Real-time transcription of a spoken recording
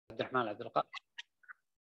Abdulrahman.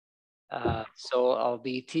 So I'll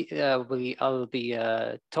be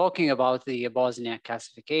talking about the Bosniak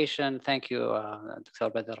classification. Thank you, Dr.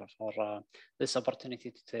 Badr, for this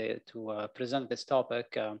opportunity to present this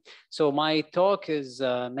topic. So my talk is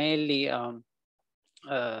mainly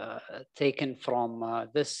taken from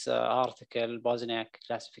this article, Bosniak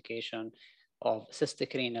classification of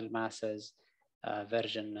cystic renal masses,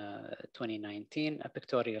 version 2019, a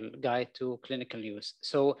pictorial guide to clinical use.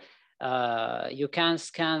 So you can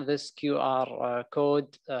scan this QR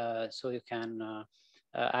code so you can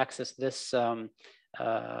access this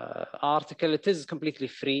article. It is completely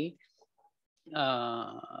free.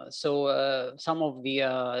 Some of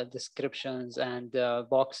the descriptions and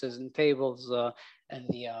boxes and tables in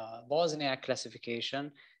the Bosniak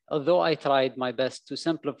classification, although I tried my best to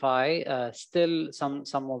simplify, still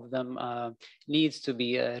some of them needs to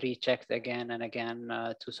be rechecked again and again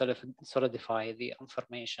to solidify the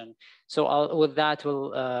information. So with that,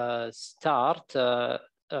 we'll start.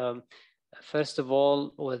 First of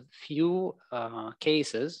all, with few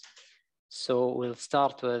cases. So we'll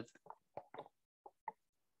start with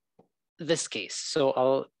this case. So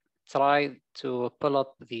I'll try to pull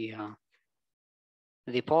up the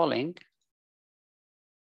polling.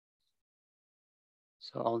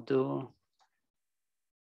 So I'll do,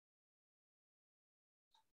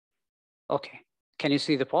 okay. Can you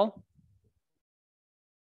see the poll?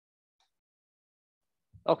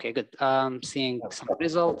 Okay, good. Seeing some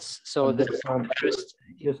results. So this is first.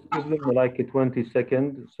 Just give them like a 20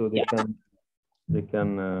 seconds so they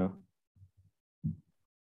can.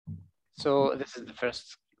 So this is the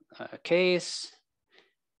first case.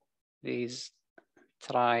 Please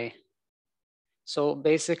try. So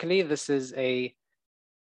basically, this is a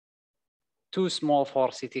too small for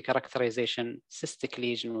CT characterization cystic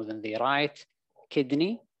lesion within the right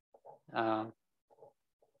kidney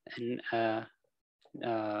in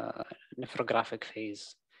nephrographic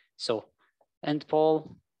phase. So end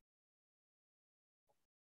poll,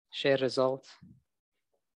 share result.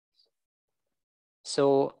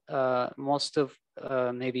 So most of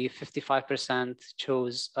maybe 55%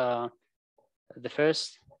 chose the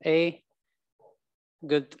first A.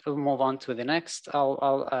 Good, we'll move on to the next.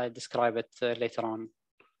 I'll describe it later on.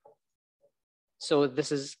 So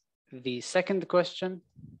this is the second question.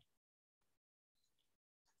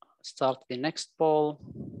 Start the next poll.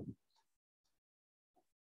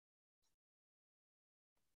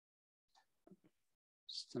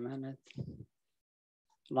 Just a minute.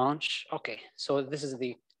 Launch. Okay, so this is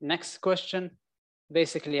the next question.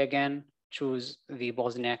 Basically, again, choose the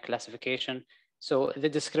Bosniak classification. So the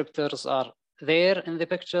descriptors are there in the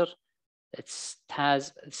picture. It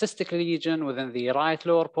has a cystic lesion within the right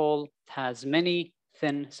lower pole. It has many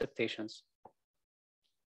thin septations.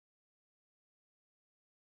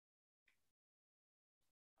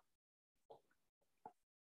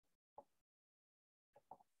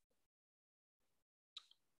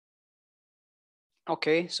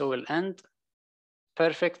 Okay, so we'll end.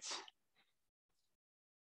 Perfect.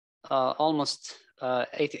 Almost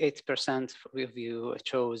 88% of you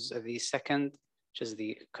chose the second, which is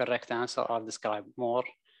the correct answer. I'll describe more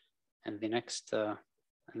in the next,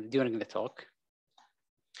 during the talk.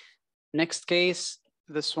 Next case,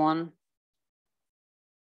 this one.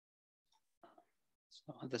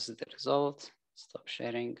 So this is the result. Stop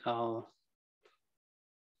sharing.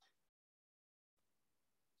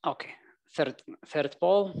 Okay, third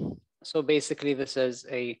poll. So basically, this is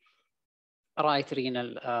a right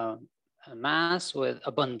renal mass with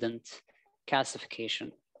abundant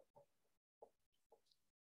calcification.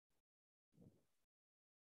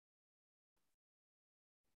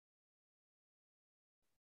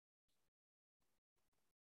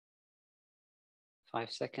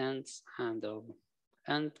 Five seconds and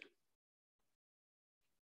end.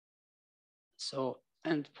 So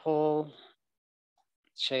end poll,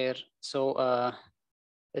 share. So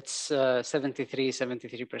it's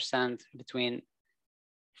 73% between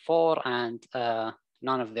 4 and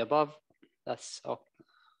none of the above. That's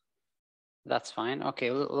fine. Okay,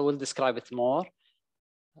 we'll describe it more.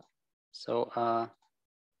 So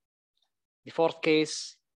the fourth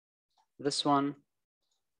case, this one.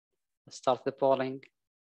 Let's start the polling.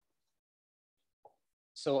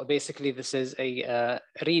 So basically, this is a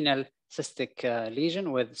renal cystic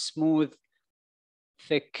lesion with smooth,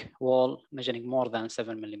 thick wall measuring more than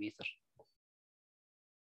 7 millimeters.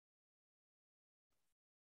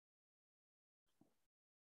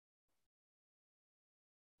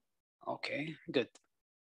 Okay, good.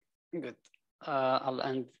 I'll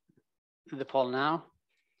end the poll now.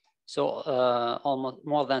 So almost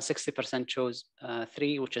more than 60% chose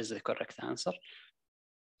 3, which is the correct answer.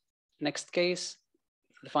 Next case,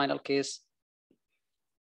 the final case.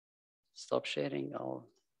 Stop sharing. I'll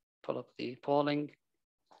pull up the polling.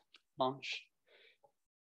 Launch.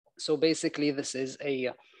 So basically, this is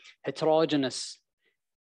a heterogeneous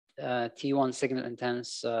T1 signal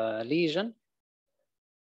intense lesion,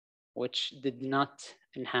 which did not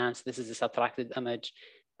enhance. This is a subtracted image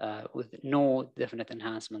with no definite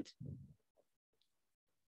enhancement.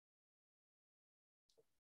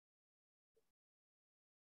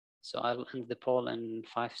 So I'll end the poll in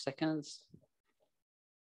 5 seconds.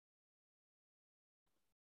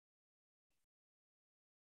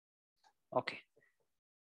 Okay.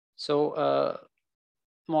 So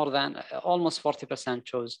more than almost 40%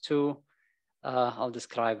 chose 2. I'll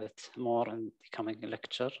describe it more in the coming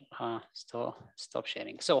lecture. Stop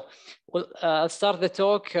sharing. So I'll start the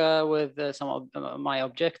talk with some of my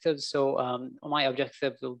objectives. So my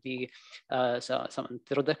objective will be some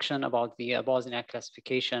introduction about the Bosniak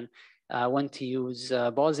classification, when to use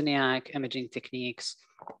Bosniak, imaging techniques,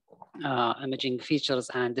 imaging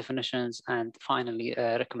features and definitions, and finally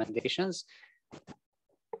recommendations.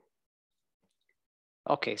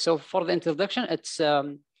 Okay, so for the introduction, it's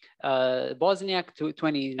Bosniak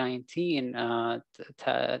 2019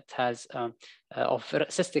 has of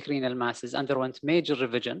cystic renal masses underwent major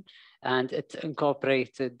revision, and it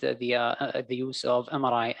incorporated the use of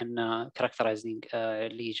MRI in characterizing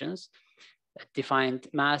lesions. It defined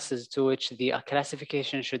masses to which the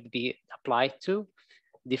classification should be applied to,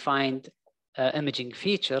 defined imaging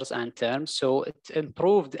features and terms, so it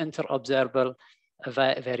improved inter-observable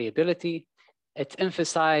variability. It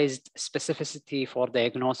emphasized specificity for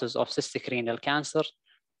diagnosis of cystic renal cancer.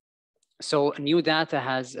 So new data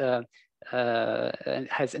has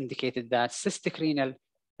indicated that cystic renal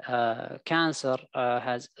cancer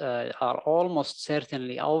are almost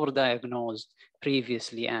certainly overdiagnosed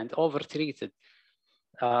previously and overtreated.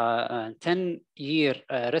 10-year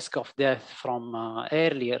risk of death from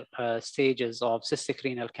earlier stages of cystic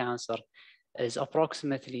renal cancer is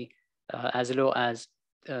approximately as low as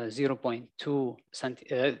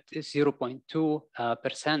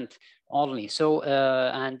 0.2% only. So,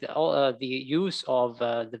 and the use of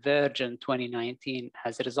the version 2019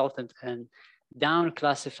 has resulted in down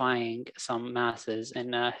classifying some masses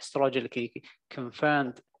in histologically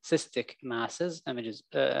confirmed cystic masses, imaged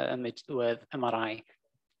with MRI,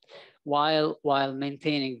 while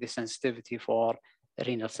maintaining the sensitivity for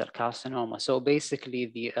renal cell carcinoma. So basically,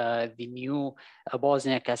 the new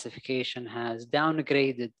Bosniak classification has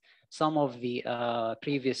downgraded some of the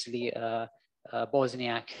previously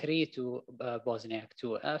Bosniak 3 to Bosniak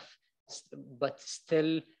 2F, but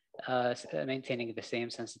still maintaining the same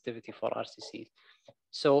sensitivity for RCC.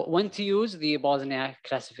 So when to use the Bosniak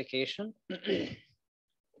classification,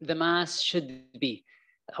 the mass should be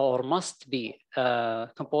or must be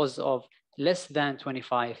composed of less than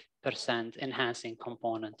 25% enhancing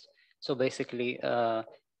component. So basically,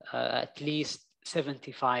 at least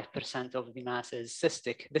 75% of the mass is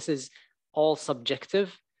cystic. This is all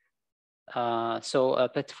subjective. So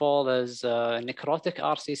pitfall is necrotic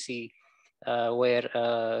RCC, where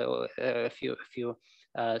if you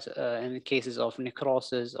in cases of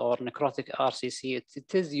necrosis or necrotic RCC,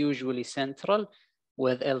 it is usually central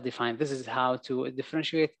with ill-defined. This is how to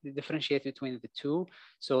differentiate between the two.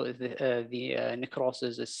 So the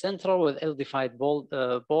necrosis is central with ill-defined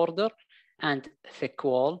border and thick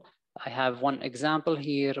wall. I have one example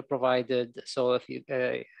here provided. So if you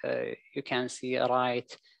can see a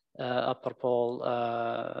right upper pole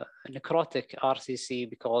necrotic RCC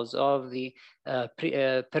because of the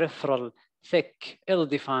peripheral thick,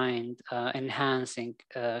 ill-defined enhancing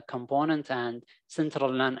component and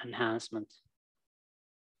central non-enhancement.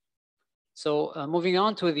 So moving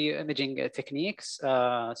on to the imaging techniques.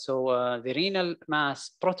 The renal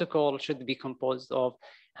mass protocol should be composed of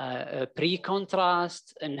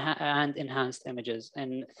pre-contrast and enhanced images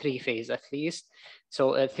in 3 phase at least.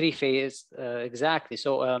 So 3 phase exactly.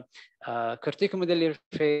 So corticomedullary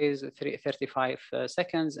phase 35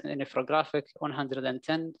 seconds, nephrographic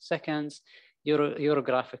 110 seconds,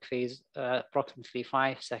 urographic phase approximately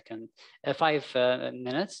 5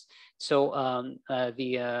 minutes. So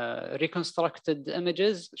the reconstructed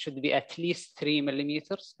images should be at least 3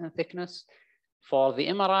 millimeters in thickness. For the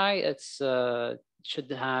MRI, it's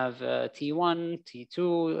should have T1,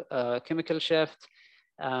 T2, chemical shift,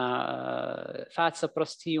 fat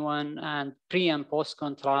suppressed T1, and pre and post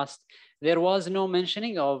contrast. There was no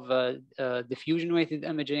mentioning of diffusion weighted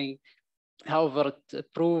imaging. However,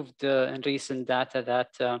 it proved in recent data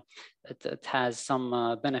that it has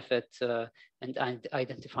some benefit in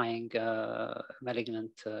identifying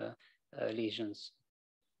malignant lesions.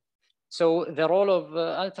 So the role of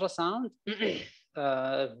ultrasound,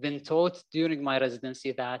 been taught during my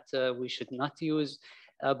residency that we should not use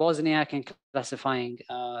Bosniak in classifying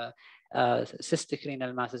cystic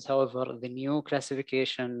renal masses. However, the new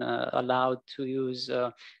classification allowed to use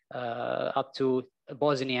up to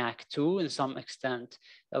Bosniak 2 in some extent,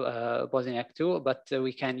 Bosniak 2, but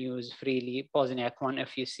we can use freely Bosniak 1.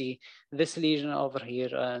 If you see this lesion over here,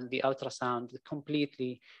 the ultrasound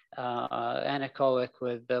completely anechoic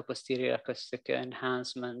with the posterior acoustic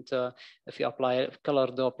enhancement. If you apply color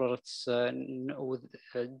Doppler,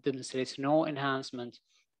 it demonstrates no enhancement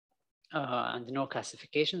and no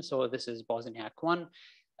classification. So this is Bosniak 1.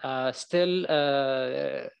 Still,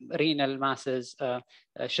 renal masses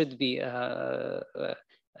should be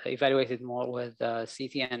evaluated more with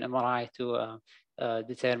CT and MRI to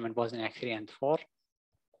determine Bosniak 3 and 4.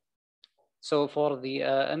 So for the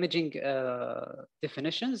imaging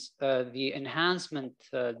definitions, the enhancement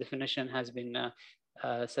definition has been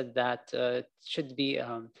said that it should be,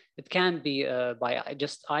 it can be by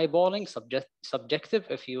just eyeballing, subjective.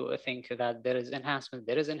 If you think that there is enhancement,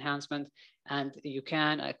 there is enhancement, and you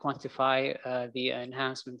can quantify the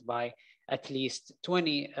enhancement by at least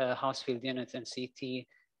 20 Hounsfield units in CT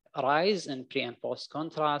rise in pre and post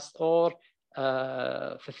contrast, or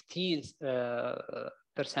 15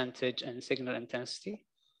 percentage in signal intensity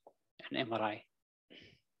and MRI.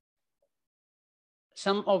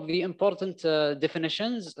 Some of the important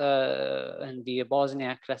definitions in the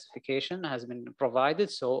Bosniak classification has been provided.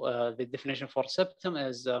 So the definition for septum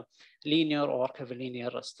is linear or curvilinear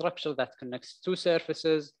structure that connects two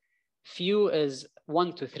surfaces. Few is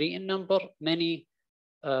 1 to 3 in number, many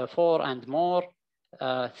 4 and more.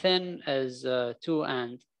 Thin is 2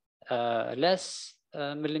 and less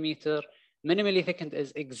millimeter. Minimally thickened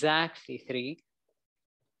is exactly 3.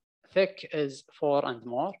 Thick is 4 and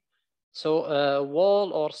more. So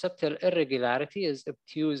wall or septal irregularity is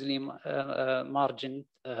obtusely margin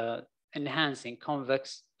enhancing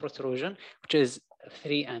convex protrusion, which is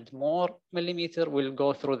 3 and more millimeter. We'll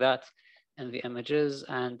go through that in the images.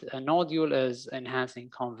 And a nodule is enhancing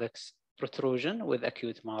convex protrusion with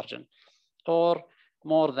acute margin, or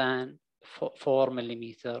more than 4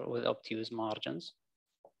 millimeter with obtuse margins.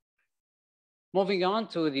 Moving on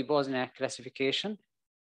to the Bosniak classification.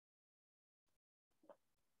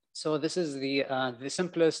 So this is the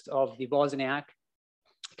simplest of the Bosniak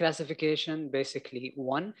classification, basically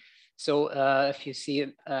 1. So if you see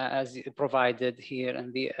as provided here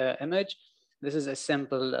in the image, this is a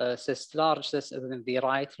simple cyst, large cyst within the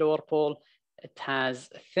right lower pole. It has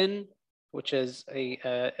thin, which is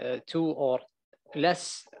a 2 or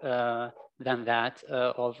less than that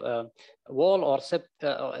of wall or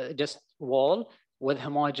just wall with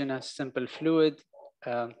homogeneous simple fluid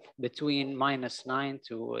between -9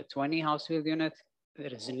 to 20 Hounsfield unit.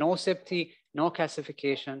 There is no septi, no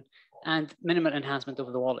calcification, and minimal enhancement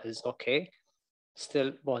of the wall is okay.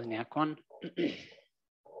 Still Bosniak 1.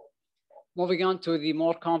 Moving on to the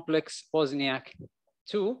more complex Bosniak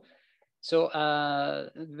 2. So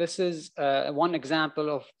this is one example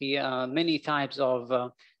of the many types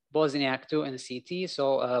of Bosniak 2 in CT.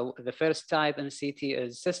 So the first type in CT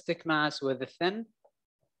is cystic mass with a thin,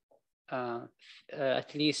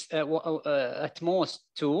 at least at most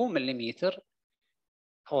 2 millimeter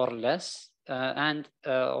or less, and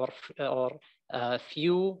or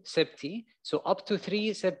few septi. So up to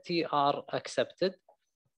 3 septi are accepted.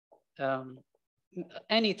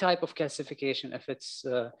 Any type of calcification, if it's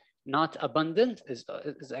not abundant,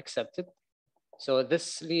 is accepted. So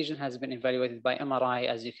this lesion has been evaluated by MRI.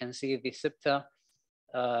 As you can see, the septa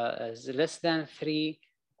is less than 3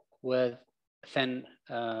 with thin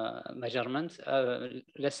measurement,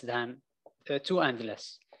 less than 2 and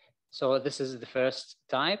less. So this is the first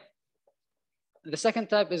type. The second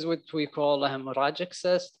type is what we call a hemorrhagic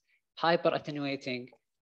cyst, hyper-attenuating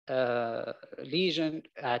lesion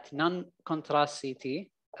at non-contrast CT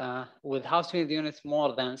with Hounsfield units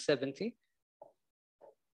more than 70.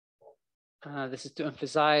 This is to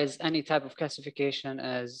emphasize any type of classification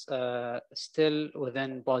as still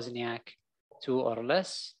within Bosniak 2 or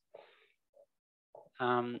less.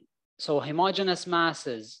 So homogeneous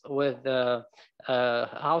masses with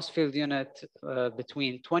Hounsfield unit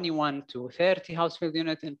between 21 to 30 Hounsfield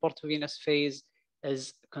unit in portovenous phase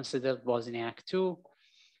is considered Bosniak 2.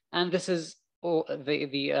 And this is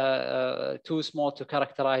too small to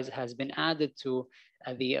characterize has been added to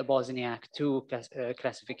the Bosniak 2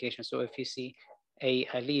 classification. So if you see a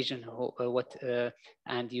lesion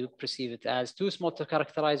and you perceive it as too small to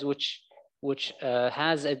characterize, which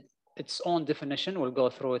has its own definition, we'll go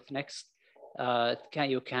through it next.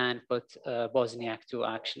 You can put Bosniak 2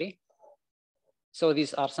 actually. So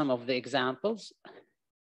these are some of the examples.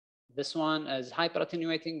 This one is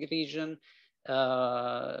hyperattenuating lesion,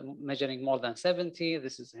 measuring more than 70.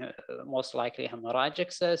 This is most likely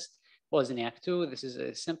hemorrhagic cyst. Bosniak 2, this is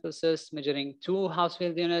a simple cyst measuring 2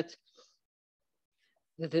 Housefield unit.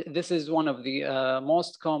 This is one of the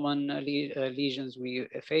most common lesions we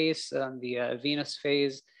face in the venous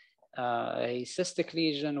phase, a cystic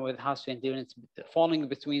lesion with Housefield units falling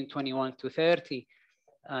between 21 to 30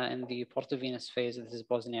 in the portovenous phase. This is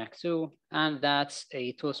Bosniak 2, and that's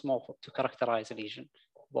a too small to characterize lesion,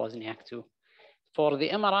 Bosniak 2. For the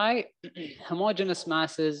MRI, homogeneous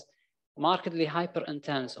masses, markedly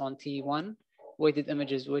hyperintense on T1 weighted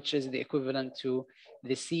images, which is the equivalent to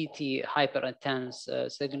the CT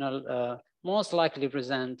hyperintense signal, most likely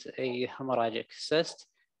present a hemorrhagic cyst.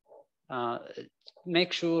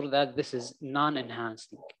 Make sure that this is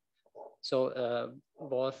non-enhancing. So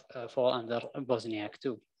both fall under Bosniak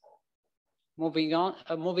 2. Moving on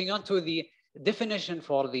to the definition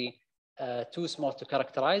for the too small to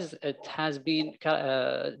characterize. It has been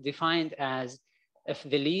defined as if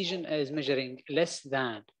the lesion is measuring less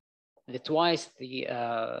than twice the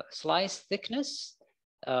slice thickness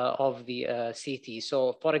of the CT.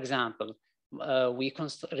 So for example, we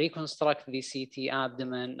reconstruct the CT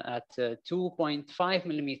abdomen at 2.5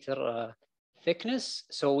 millimeter thickness.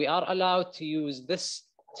 So we are allowed to use this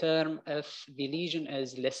term if the lesion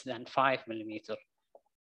is less than 5 millimeter,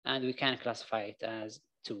 and we can classify it as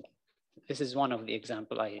 2. This is one of the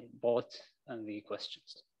example I brought in the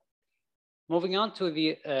questions. Moving on to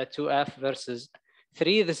the 2F versus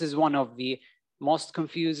 3. This is one of the most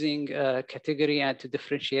confusing category and to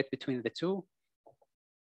differentiate between the two.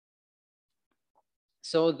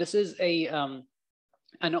 So this is the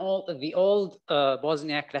old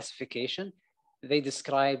Bosniak classification. They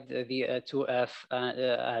described the 2F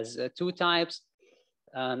as 2 types,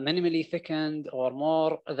 minimally thickened or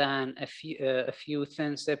more than a few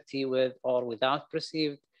thin septi with or without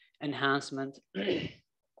perceived enhancement,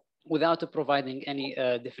 without providing any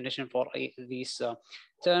definition for these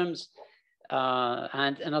terms.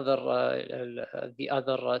 And the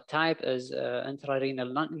other type is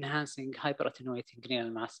intrarenal non-enhancing hyperattenuating renal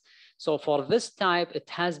mass. So for this type, it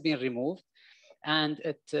has been removed, and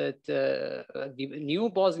the new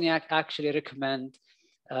Bosniak actually recommend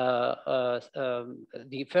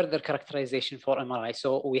the further characterization for MRI.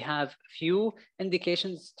 So we have few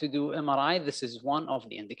indications to do MRI. This is one of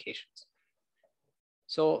the indications.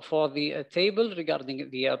 So for the table regarding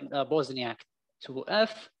the Bosniak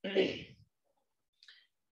 2F,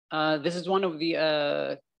 this is one of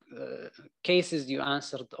the cases you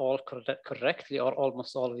answered all correctly, or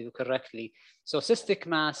almost all of you correctly. So cystic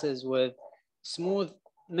masses with smooth,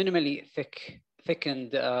 minimally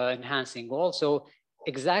thickened enhancing wall, so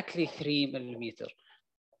exactly 3 millimeter,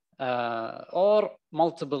 or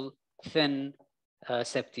multiple thin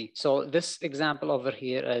septi. So this example over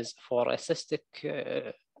here is for a cystic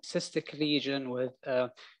lesion with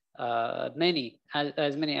as many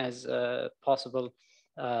as possible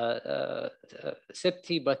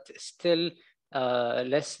septi, but still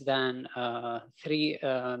less than 3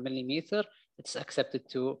 millimeter. It's accepted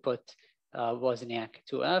to put Bosniak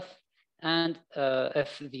 2F. And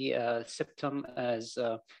if the septum is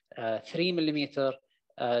 3 millimeter,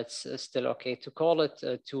 it's still okay to call it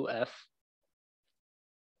 2F.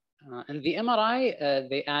 In the MRI,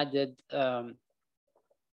 they added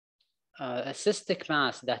a cystic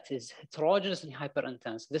mass that is heterogeneous and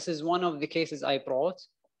hyperintense. This is one of the cases I brought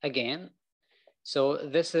again. So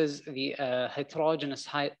this is the heterogeneous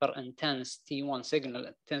hyperintense T1 signal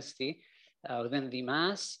intensity within the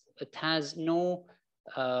mass. It has no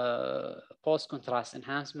post-contrast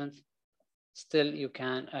enhancement. Still, you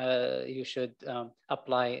should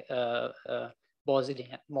apply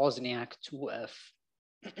Bosniak 2F.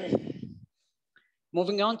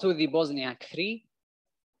 Moving on to the Bosniak 3.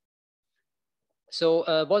 So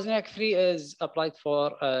Bosniak 3 is applied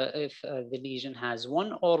for if the lesion has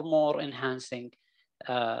one or more enhancing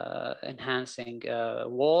wall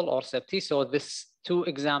or septi. So this 2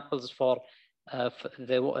 examples for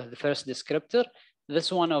the first descriptor. This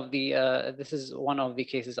is one of the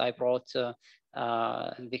cases I brought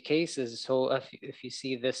in the cases. So if you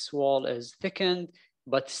see this wall is thickened,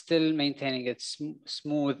 but still maintaining its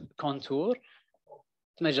smooth contour,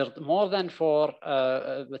 measured more than 4,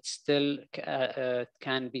 but still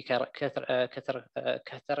can be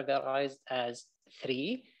categorized as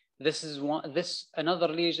 3. This is one. Another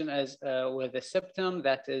lesion is with a septum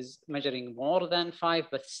that is measuring more than 5,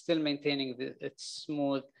 but still maintaining its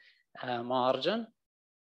smooth margin.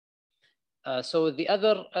 So the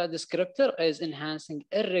other descriptor is enhancing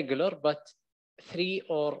irregular, but 3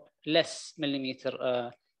 or less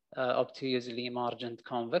millimeter obtusely margined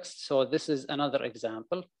convex. So this is another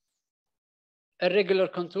example. Irregular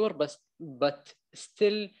contour, but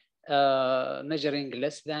still measuring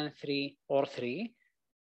less than 3 or 3,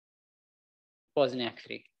 Bosniak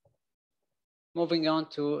 3. Moving on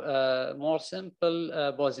to more simple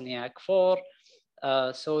Bosniak 4.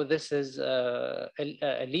 So this is a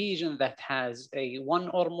lesion that has a 1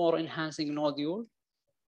 or more enhancing nodule,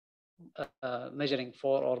 measuring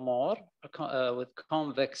 4 or more, with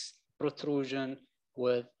convex protrusion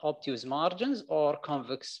with obtuse margins, or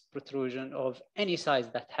convex protrusion of any size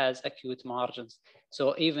that has acute margins.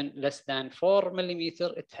 So even less than 4 millimeter,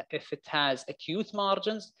 if it has acute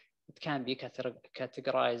margins, it can be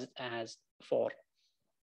categorized as 4.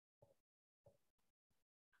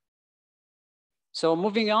 So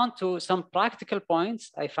moving on to some practical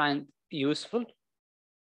points I find useful.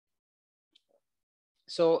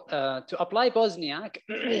 So to apply Bosniak,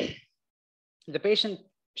 the patient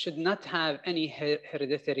should not have any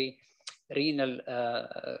hereditary renal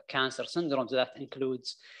cancer syndromes. That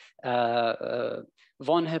includes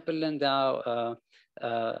von Hippel-Lindau,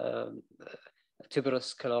 tuberous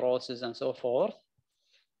sclerosis, and so forth.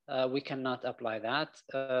 We cannot apply that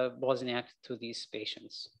Bosniak to these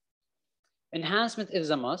patients. Enhancement is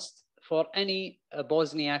a must for any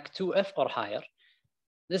Bosniak 2F or higher.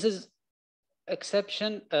 This is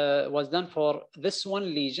exception was done for this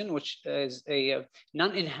one lesion, which is a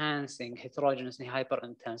non-enhancing heterogeneously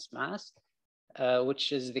hyperintense mass,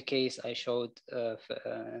 which is the case I showed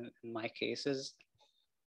in my cases.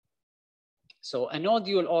 So a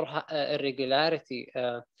nodule or irregularity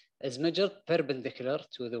is measured perpendicular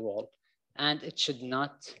to the wall, and it should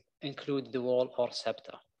not include the wall or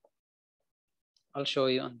septa. I'll show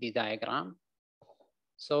you on the diagram.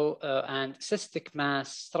 So, and cystic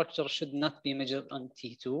mass structure should not be measured on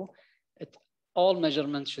T2. All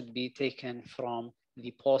measurements should be taken from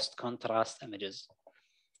the post-contrast images.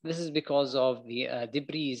 This is because of the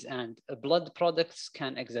debris and blood products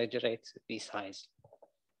can exaggerate the size.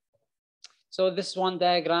 So this one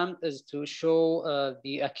diagram is to show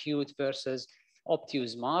the acute versus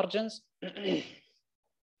obtuse margins.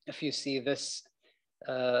 If you see this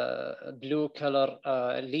blue color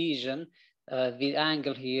lesion, the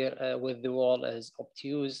angle here with the wall is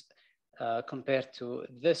obtuse compared to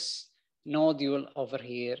this nodule over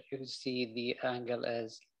here. You see the angle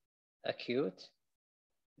is acute.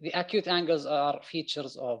 The acute angles are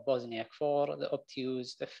features of Bosniak 4. The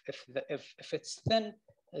obtuse, if it's thin,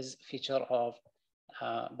 is feature of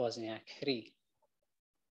Bosniak 3.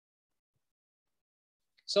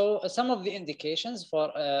 So some of the indications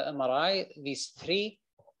for MRI, these 3.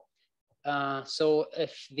 So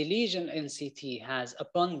if the lesion in CT has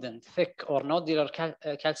abundant, thick, or nodular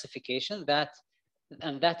calcification,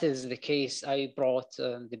 and that is the case I brought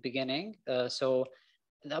in the beginning. So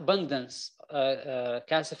the abundance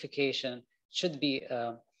calcification should be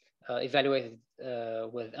evaluated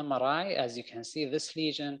with MRI. As you can see, this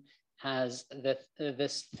lesion has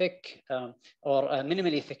this thick or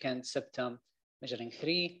minimally thickened septum measuring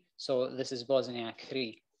 3. So this is Bosniak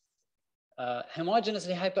 3.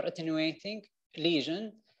 Homogeneously hyperattenuating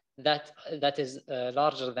lesion that is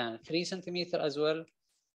larger than 3 centimeter as well,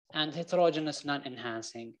 and heterogeneous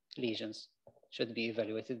non-enhancing lesions should be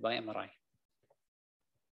evaluated by MRI.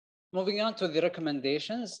 Moving on to the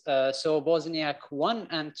recommendations. So Bosniak 1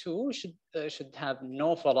 and 2 should have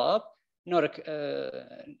no follow-up.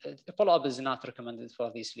 Follow-up is not recommended for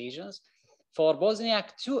these lesions. For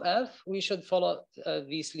Bosniak 2F, we should follow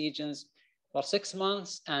these lesions for 6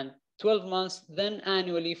 months and 12 months, then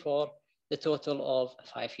annually for the total of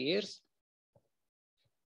 5 years.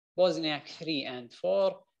 Bosniak 3 and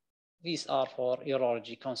 4, these are for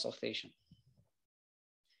urology consultation.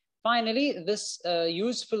 Finally, this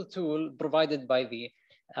useful tool provided by the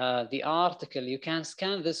article, you can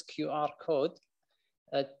scan this QR code.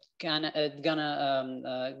 It's gonna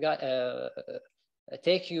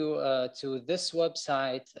take you to this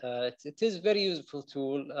website. It is a very useful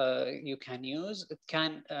tool you can use. It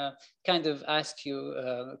can kind of ask you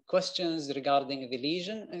questions regarding the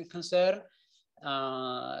lesion in concern.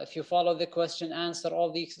 If you follow the question, answer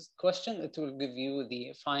all these questions, it will give you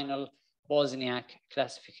the final Bosniak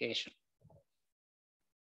classification.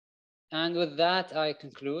 And with that, I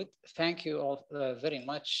conclude. Thank you all very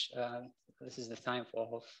much. This is the time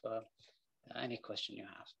for any question you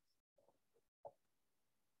have.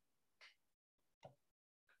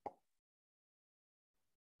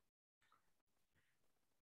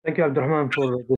 Thank you, Abdulrahman, for